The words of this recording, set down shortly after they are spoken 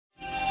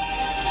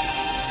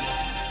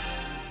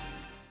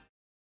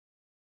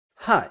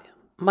Hi,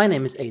 my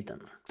name is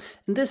Aidan.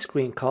 In this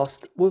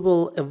screencast, we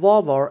will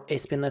evolve our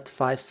ASP.NET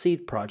 5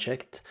 seed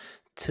project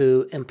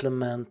to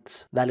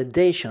implement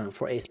validation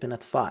for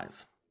ASP.NET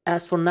 5.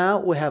 As for now,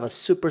 we have a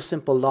super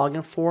simple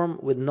login form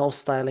with no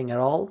styling at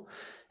all,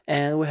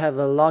 and we have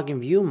a login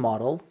view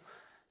model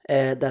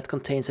that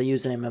contains a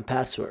username and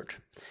password.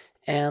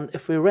 And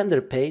if we render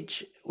the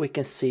page, we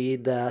can see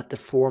that the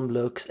form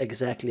looks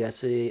exactly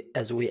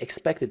as we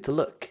expect it to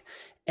look.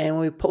 And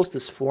when we post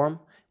this form,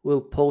 we'll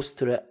post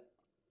to the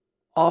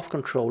auth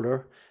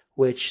controller,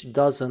 which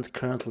doesn't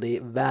currently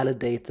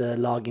validate the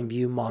login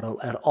view model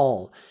at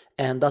all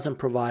and doesn't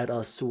provide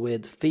us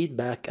with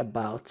feedback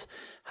about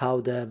how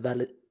the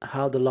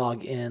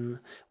login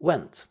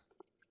went.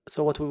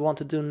 So what we want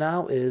to do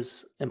now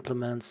is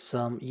implement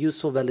some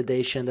useful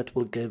validation that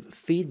will give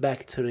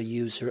feedback to the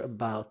user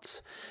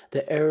about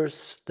the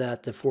errors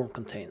that the form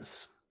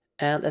contains.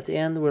 And at the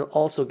end, we're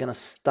also going to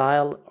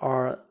style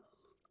our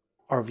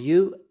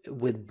view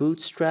with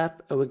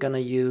Bootstrap, and we're going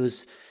to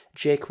use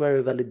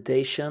jQuery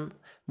validation,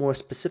 more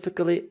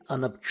specifically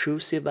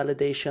unobtrusive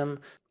validation,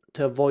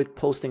 to avoid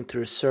posting to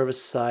the server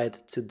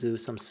side to do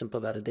some simple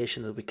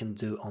validation that we can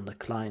do on the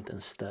client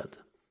instead.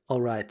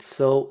 Alright,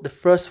 so the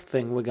first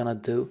thing we're gonna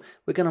do,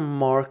 we're gonna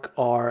mark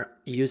our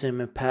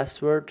username and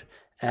password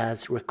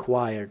as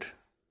required.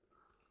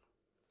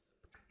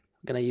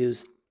 I'm gonna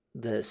use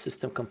the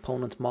system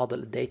component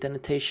model data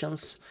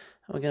annotations,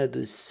 and we're gonna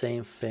do the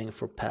same thing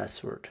for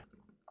password.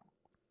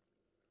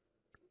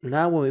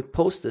 Now when we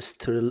post this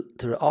to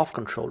the auth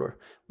controller,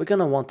 we're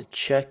gonna want to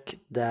check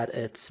that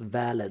it's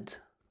valid.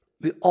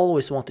 We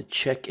always want to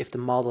check if the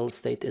model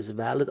state is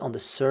valid on the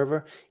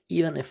server,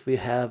 even if we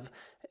have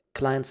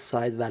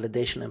client-side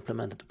validation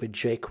implemented with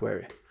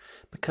jQuery,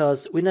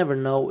 because we never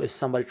know if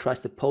somebody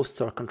tries to post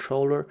to our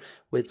controller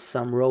with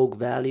some rogue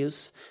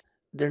values.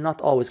 They're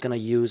not always going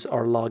to use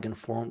our login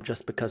form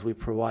just because we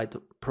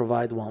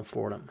provide one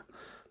for them.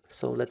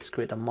 So let's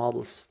create a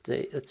model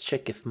state. Let's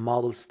check if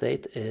model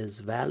state is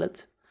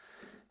valid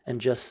and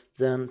just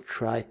then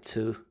try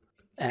to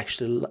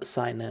actually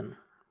sign in.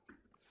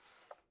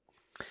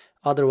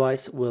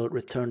 Otherwise, we'll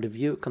return the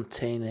view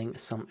containing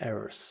some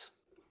errors.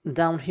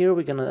 Down here,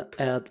 we're gonna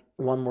add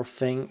one more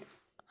thing.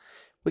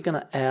 We're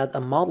gonna add a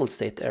model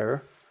state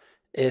error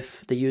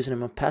if the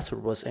username and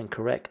password was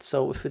incorrect.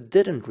 So if it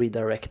didn't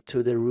redirect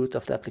to the root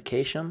of the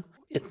application,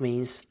 it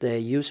means the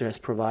user has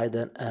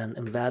provided an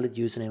invalid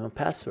username and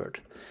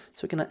password.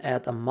 So we're gonna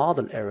add a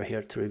model error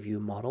here to review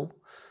model.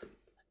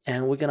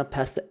 And we're gonna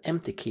pass the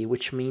empty key,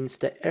 which means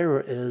the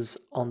error is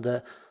on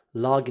the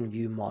login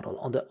view model,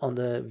 on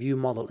the view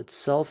model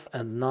itself,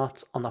 and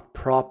not on a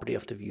property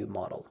of the view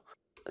model.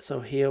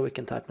 So here we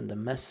can type in the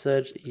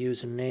message,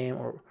 username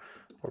or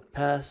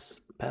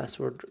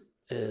password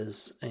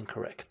is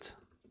incorrect.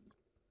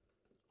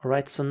 All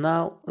right, so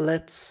now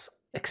let's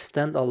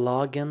extend our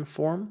login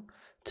form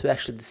to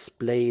actually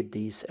display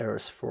these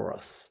errors for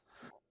us.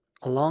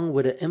 Along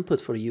with the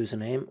input for the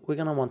username, we're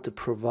gonna want to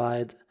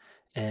provide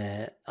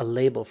a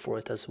label for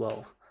it as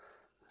well.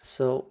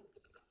 So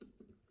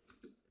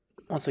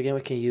once again,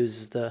 we can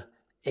use the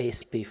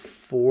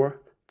ASP4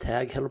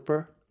 tag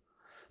helper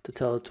to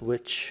tell it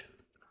which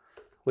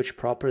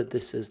property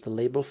this is the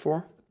label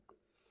for.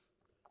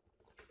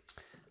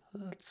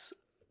 Let's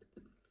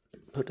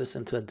put this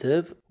into a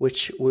div,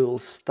 which we will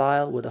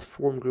style with a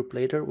form group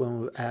later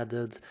when we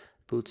added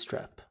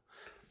Bootstrap.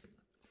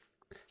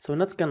 So we're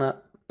not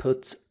gonna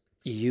put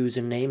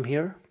username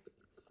here.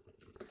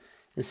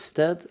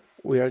 Instead,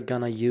 we are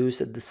gonna use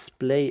a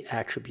display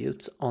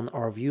attribute on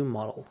our view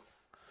model,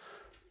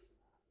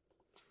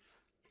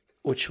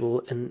 which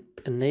will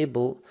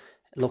enable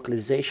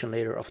localization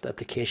later of the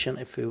application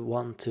if we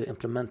want to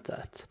implement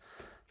that.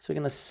 So we're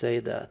gonna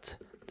say that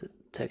the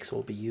text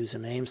will be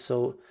username.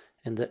 So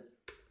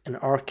in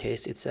our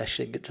case, it's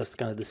actually just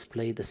gonna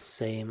display the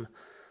same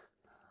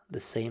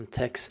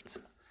text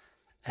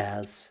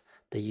as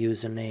the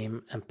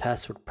username and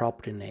password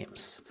property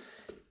names.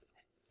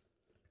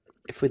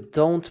 If we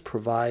don't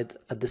provide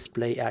a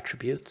display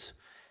attribute,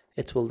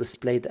 it will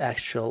display the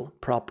actual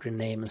property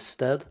name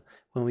instead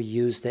when we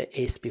use the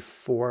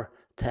ASP4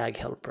 tag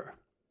helper.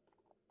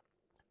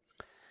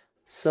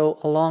 So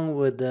along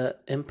with the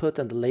input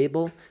and the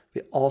label,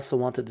 we also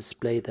want to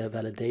display the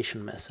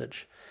validation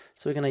message.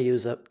 So we're going to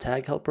use a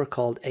tag helper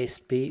called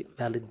ASP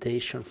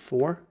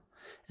validation4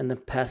 and then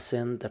pass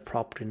in the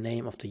property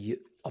name of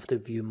the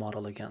view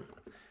model again,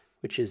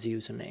 which is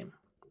username.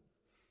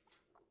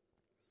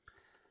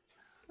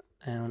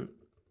 And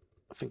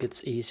I think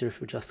it's easier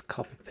if we just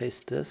copy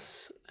paste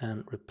this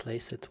and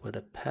replace it with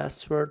a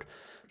password.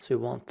 So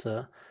we want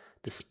the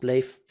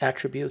display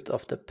attribute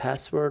of the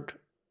password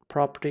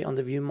property on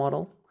the view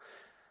model,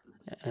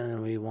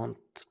 and we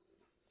want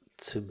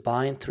to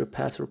bind to the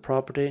password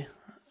property.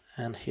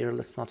 And here,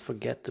 let's not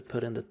forget to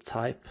put in the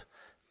type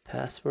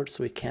password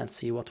so we can't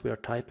see what we are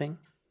typing.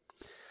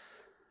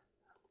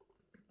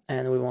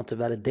 And we want the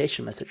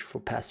validation message for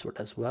password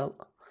as well.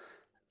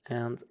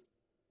 And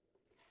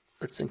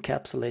let's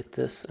encapsulate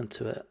this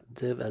into a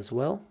div as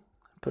well,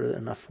 put it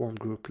in a form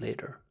group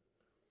later.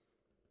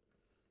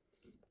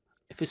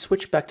 If we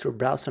switch back to our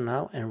browser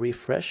now and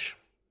refresh,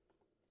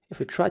 if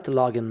we try to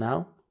log in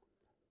now,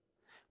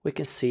 we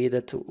can see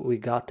that we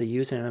got the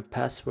username and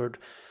password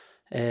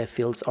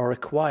fields are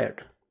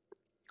required.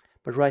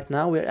 But right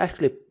now we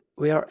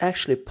are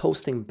actually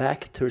posting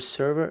back to our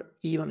server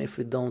even if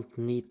we don't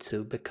need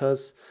to,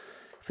 because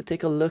if we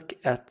take a look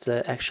at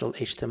the actual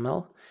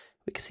HTML,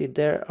 we can see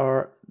there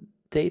are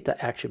data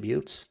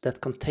attributes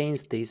that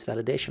contains these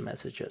validation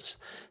messages.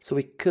 So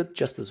we could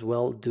just as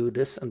well do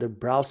this in the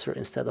browser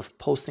instead of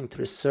posting to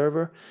the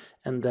server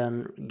and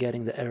then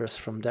getting the errors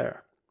from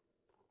there.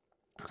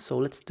 So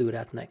let's do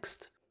that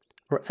next.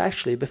 Or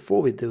actually,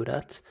 before we do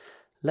that,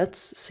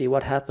 let's see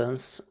what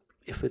happens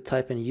if we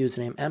type in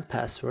username and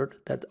password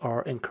that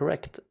are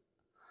incorrect.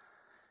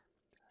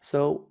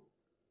 So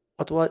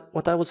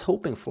what I was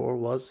hoping for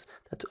was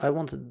that I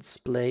wanted to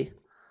display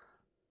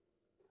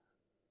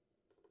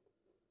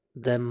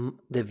the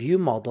view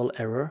model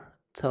error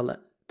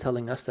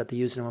telling us that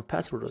the username and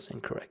password was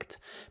incorrect,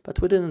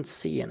 but we didn't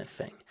see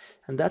anything,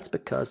 and that's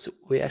because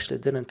we actually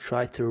didn't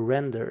try to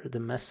render the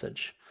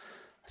message.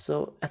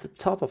 So at the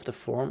top of the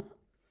form,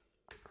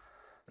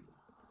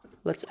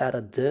 let's add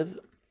a div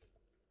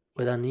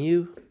with a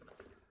new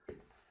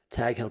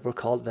tag helper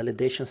called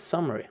validation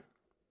summary,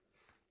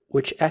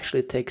 which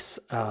actually takes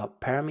a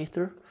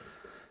parameter,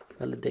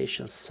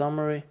 validation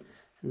summary,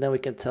 and then we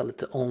can tell it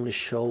to only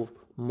show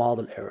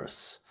model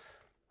errors.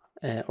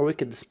 Or we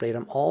could display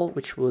them all,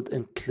 which would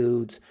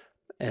include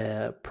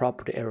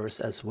property errors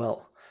as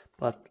well.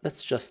 But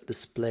let's just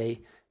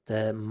display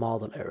the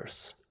model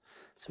errors.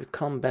 So we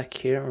come back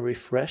here and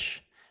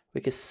refresh,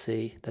 we can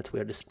see that we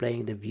are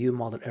displaying the view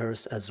model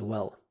errors as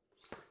well.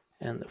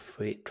 And if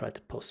we try to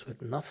post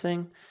with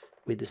nothing,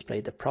 we display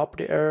the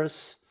property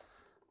errors.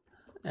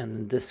 And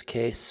in this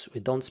case, we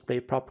don't display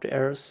property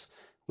errors,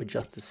 we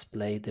just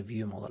display the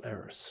view model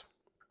errors.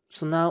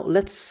 So now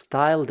let's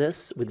style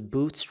this with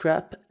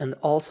Bootstrap and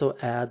also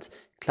add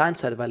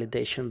client-side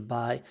validation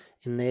by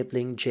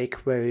enabling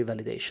jQuery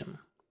validation.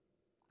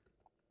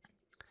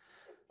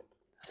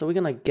 So we're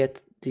gonna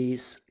get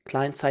these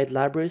client-side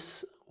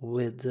libraries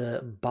with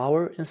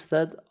Bower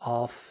instead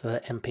of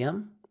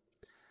npm.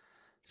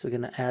 So we're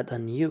gonna add a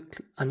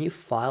new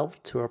file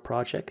to our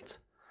project,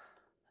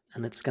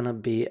 and it's gonna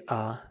be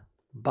a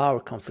Bower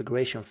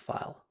configuration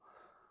file.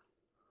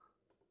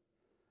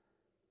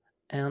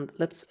 And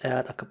let's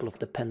add a couple of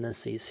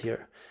dependencies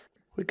here.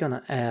 We're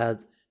gonna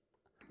add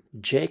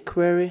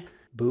jQuery,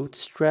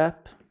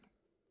 Bootstrap,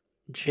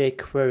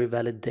 jQuery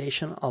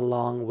validation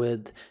along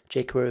with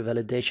jQuery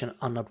validation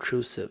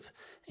unobtrusive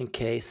in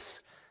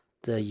case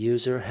the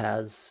user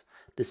has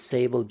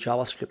disabled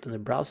JavaScript in the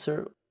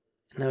browser.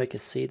 Now we can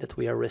see that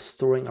we are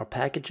restoring our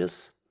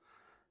packages,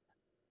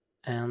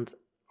 and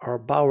our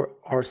Bower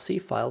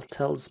RC file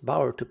tells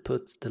Bower to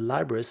put the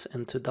libraries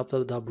into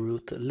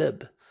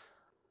www.root.lib.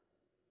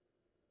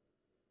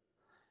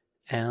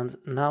 And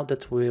now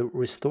that we're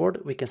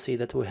restored, we can see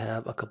that we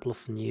have a couple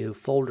of new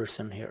folders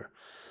in here.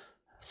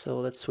 So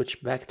let's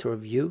switch back to our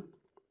view.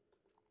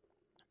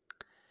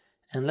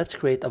 And let's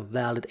create a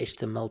valid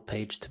HTML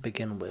page to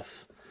begin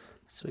with.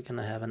 So we're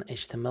gonna have an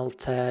HTML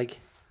tag,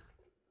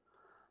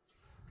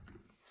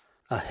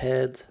 a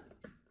head,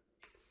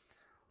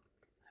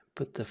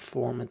 put the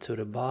form into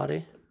the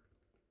body.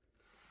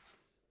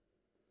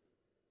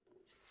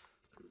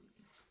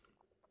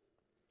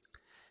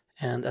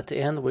 And at the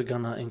end, we're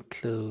gonna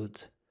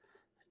include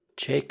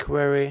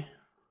jQuery,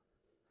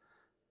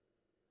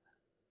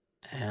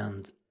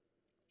 and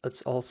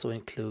let's also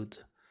include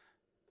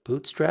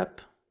Bootstrap.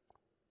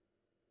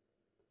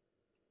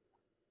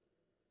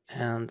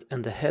 And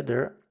in the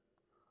header,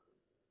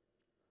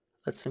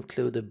 let's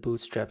include the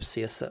Bootstrap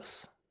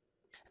CSS.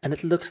 And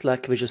it looks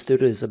like Visual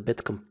Studio is a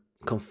bit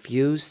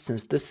confused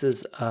since this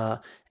is a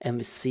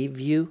MVC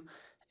view,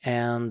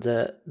 and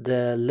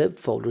the lib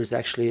folder is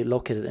actually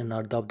located in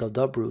our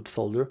www.root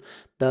folder,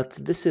 but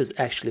this is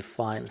actually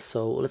fine,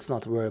 so let's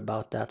not worry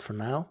about that for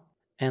now.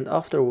 And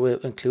after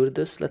we've included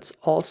this, let's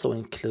also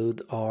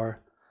include our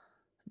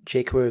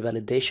jQuery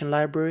validation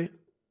library.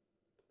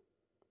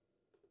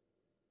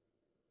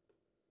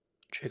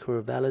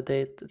 jQuery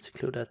validate, let's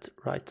include that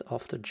right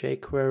after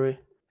jQuery,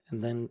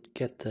 and then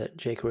get the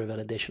jQuery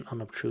validation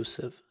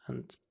unobtrusive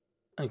and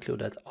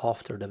include that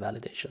after the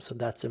validation, so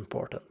that's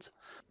important.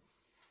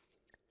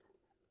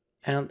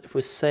 And if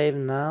we save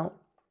now,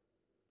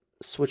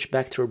 switch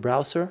back to our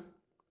browser,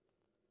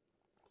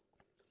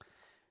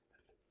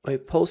 when we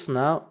post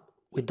now,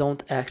 we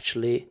don't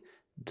actually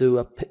do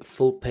a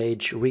full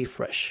page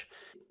refresh.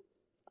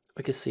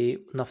 We can see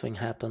nothing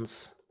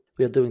happens.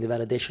 We are doing the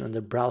validation in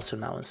the browser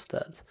now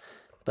instead.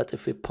 But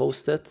if we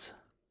post it,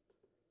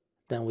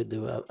 then we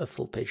do a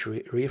full page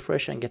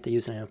refresh and get the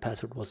username and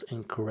password was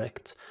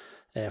incorrect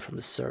from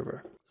the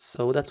server.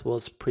 So that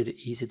was pretty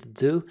easy to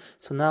do.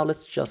 So now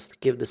let's just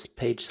give this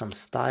page some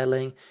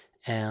styling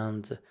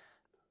and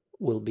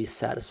we'll be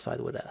satisfied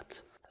with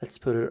that. Let's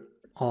put it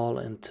all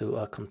into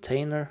a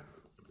container.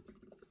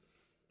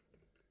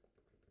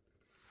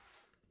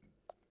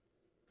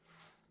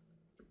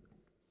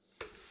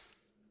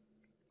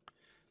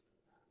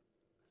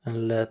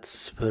 And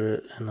let's put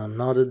it in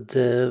another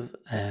div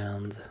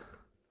and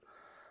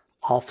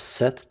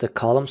offset the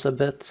columns a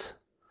bit.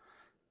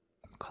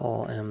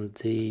 Call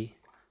MD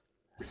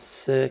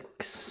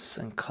 6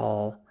 and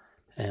call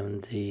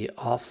MD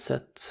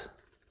offset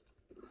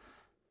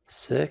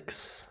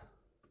 6.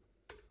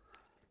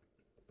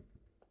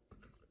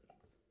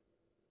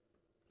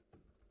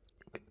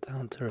 Get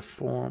down to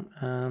reform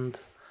and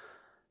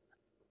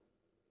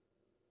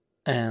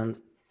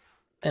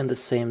in the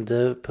same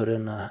div put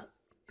in a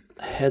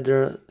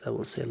header that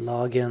will say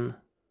login.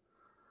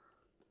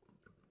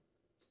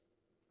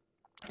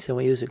 So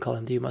when using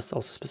column D, you must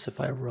also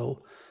specify a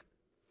row.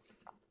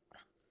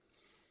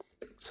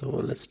 So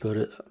let's put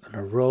it in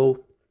a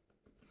row.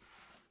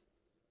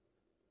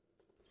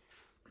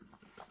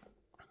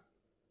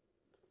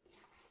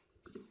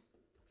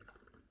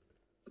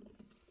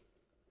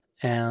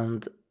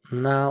 And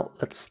now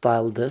let's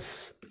style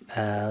this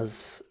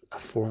as a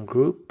form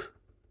group.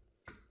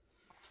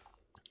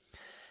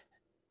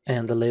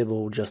 And the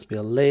label will just be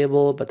a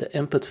label, but the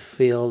input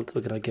field,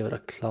 we're going to give it a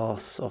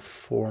class of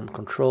form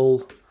control.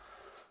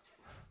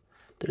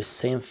 Do the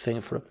same thing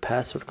for the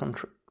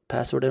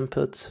password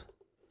input.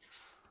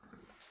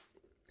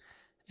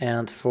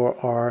 And for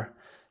our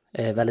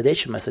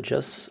validation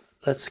messages,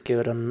 let's give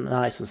it a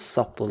nice and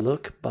subtle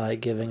look by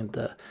giving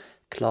the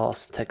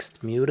class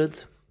text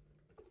muted.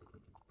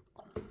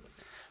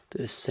 Do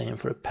the same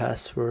for the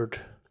password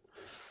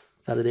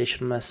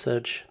validation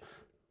message.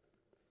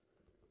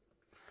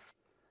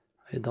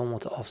 I don't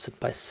want to offset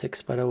by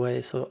 6, by the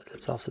way, so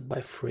let's offset by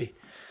 3.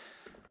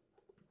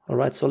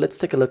 Alright, so let's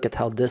take a look at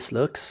how this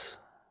looks.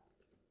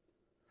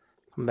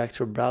 Come back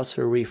to our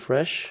browser,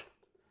 refresh.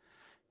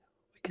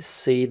 We can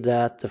see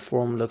that the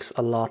form looks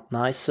a lot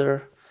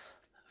nicer.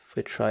 If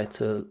we try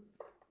to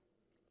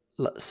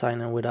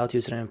sign in without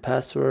username and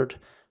password,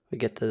 we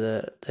get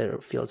the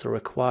fields are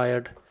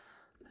required.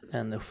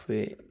 And if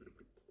we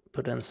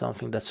put in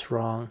something that's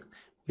wrong,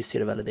 we see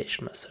the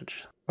validation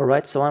message.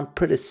 Alright, so I'm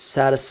pretty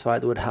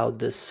satisfied with how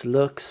this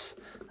looks.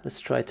 Let's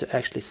try to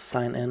actually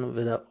sign in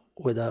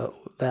with a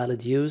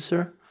valid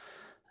user.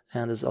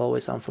 And as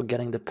always, I'm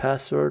forgetting the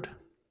password.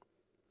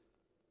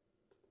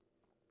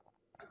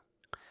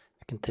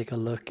 I can take a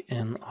look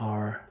in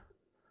our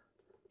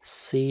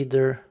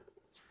seeder,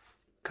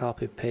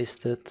 copy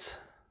paste it.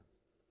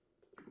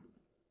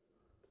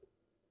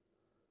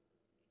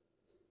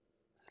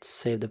 Let's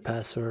save the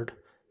password,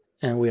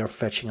 and we are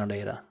fetching our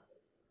data.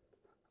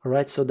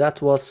 Alright, so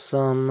that was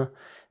some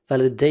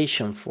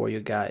validation for you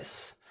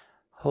guys.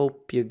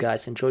 Hope you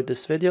guys enjoyed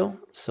this video.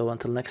 So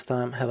until next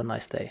time, have a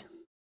nice day.